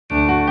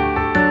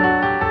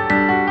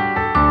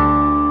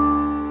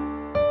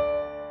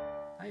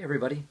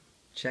everybody,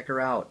 check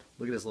her out.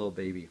 Look at this little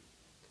baby.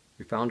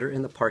 We found her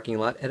in the parking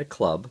lot at a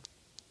club.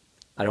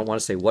 I don't want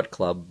to say what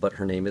club, but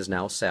her name is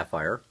now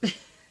Sapphire.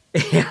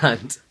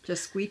 And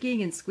just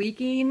squeaking and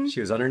squeaking. She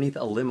was underneath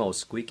a limo,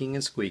 squeaking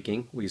and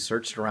squeaking. We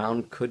searced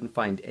around, couldn't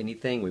find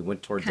anything. We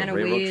went towards the railroad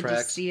tracks. Kind of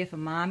waited to see if a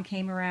mom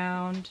came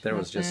around. There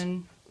was just,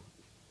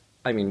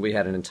 I mean, we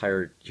had an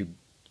entire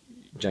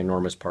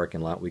ginormous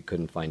parking lot. We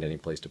couldn't find any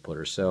place to put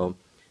her. So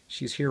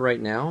she's here right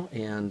now,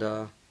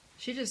 and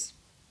she just...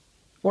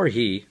 Or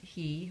he.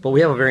 But we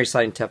have a very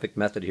scientific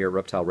method here at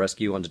Reptile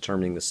Rescue on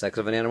determining the sex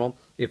of an animal.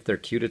 If they're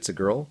cute, it's a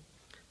girl.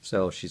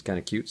 So she's kind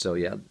of cute. So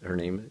yeah, her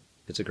name,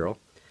 it's a girl.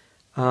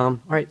 All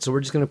right, so we're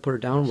just going to put her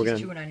down.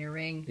 She's chewing on your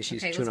ring.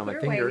 She's chewing on my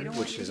finger,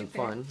 which isn't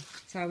fun.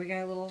 So we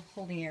got a little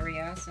holding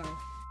area, so...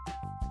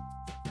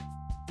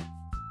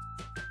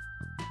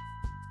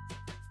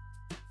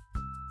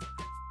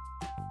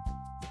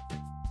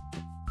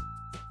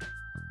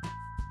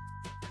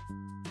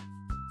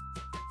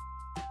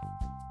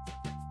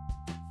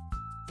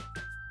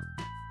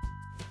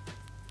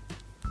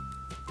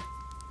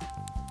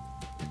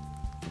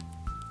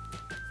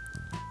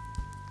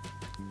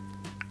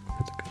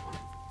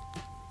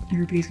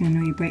 Everybody's going to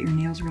know you bite your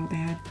nails real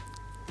bad.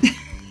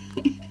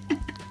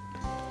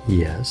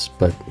 Yes,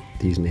 but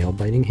these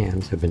nail-biting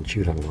hands have been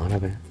chewed on by a lot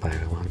of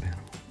animals.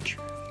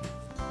 True.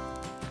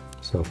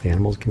 So if the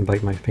animals can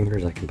bite my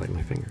fingers, I can bite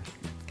my fingers.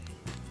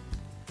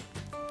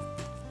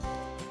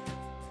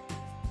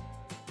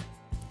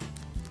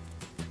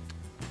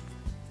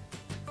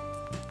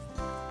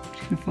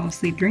 She's going to fall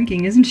asleep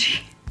drinking, isn't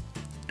she?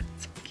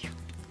 So cute.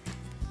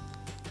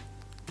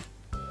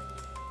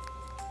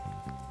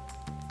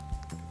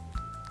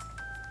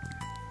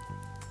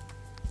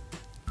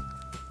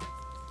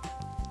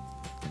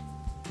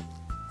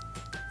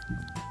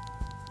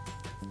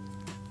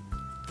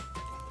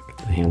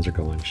 The hands are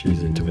going.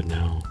 She's into it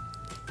now.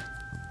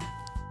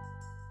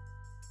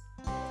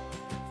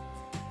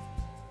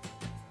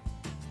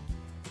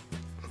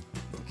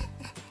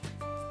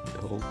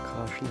 Oh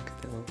gosh, look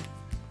at that.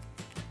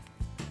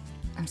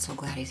 I'm so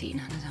glad he's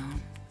eating on his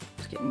own. I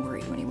was getting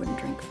worried when he wouldn't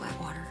drink flat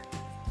water.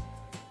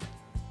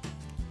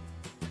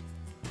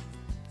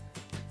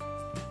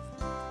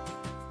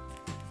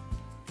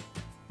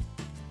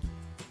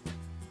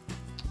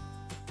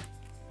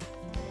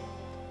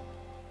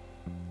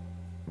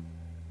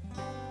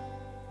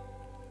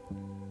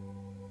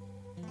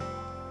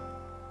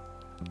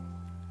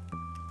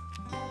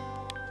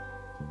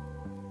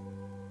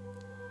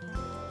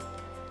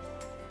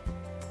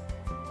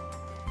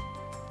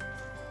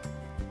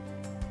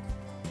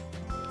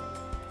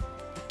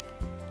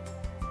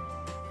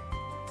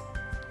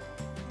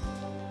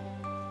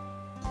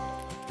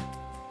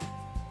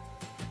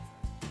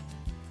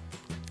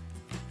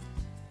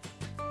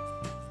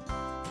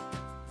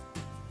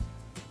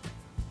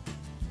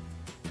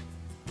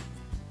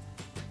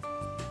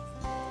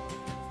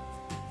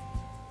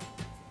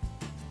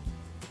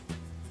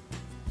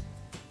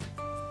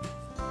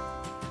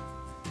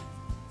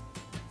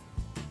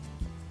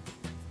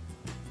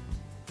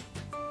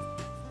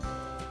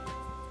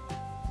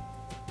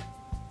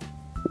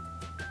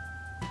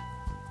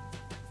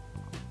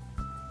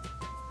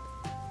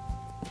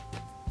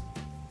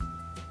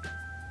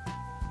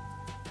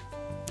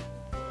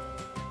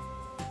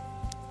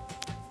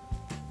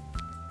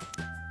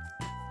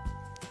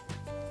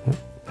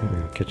 There we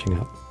go, catching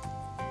up.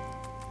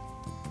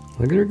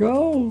 Look at her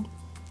go!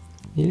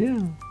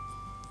 Yeah.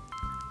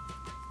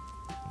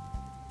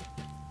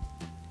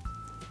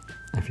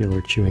 I feel her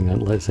chewing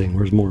on, let's say,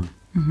 where's more?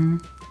 Mm-hmm.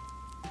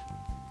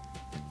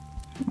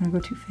 Don't want to go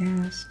too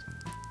fast.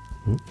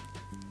 Hmm.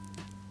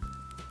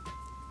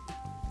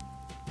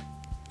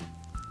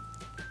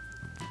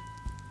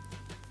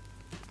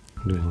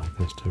 I'm doing like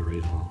this to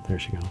read all. There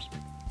she goes.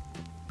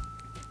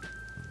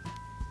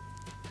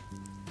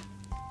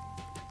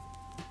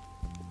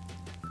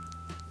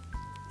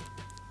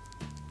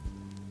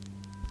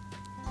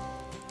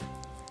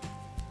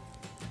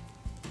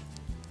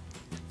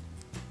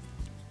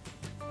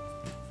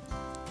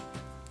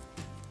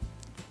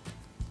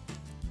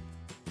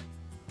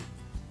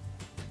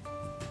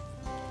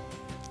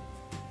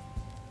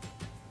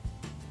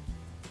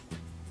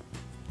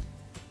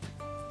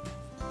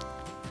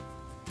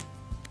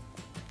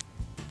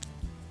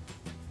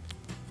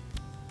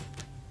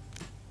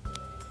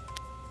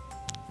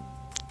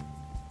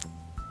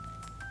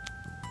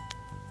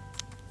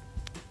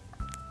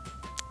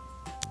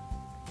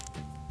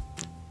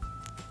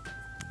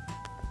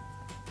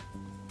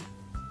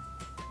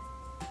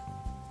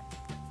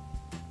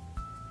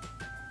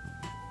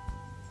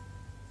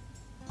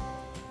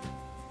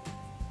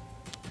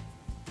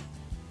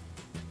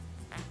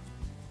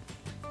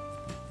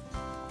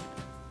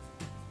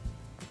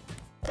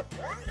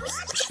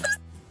 What?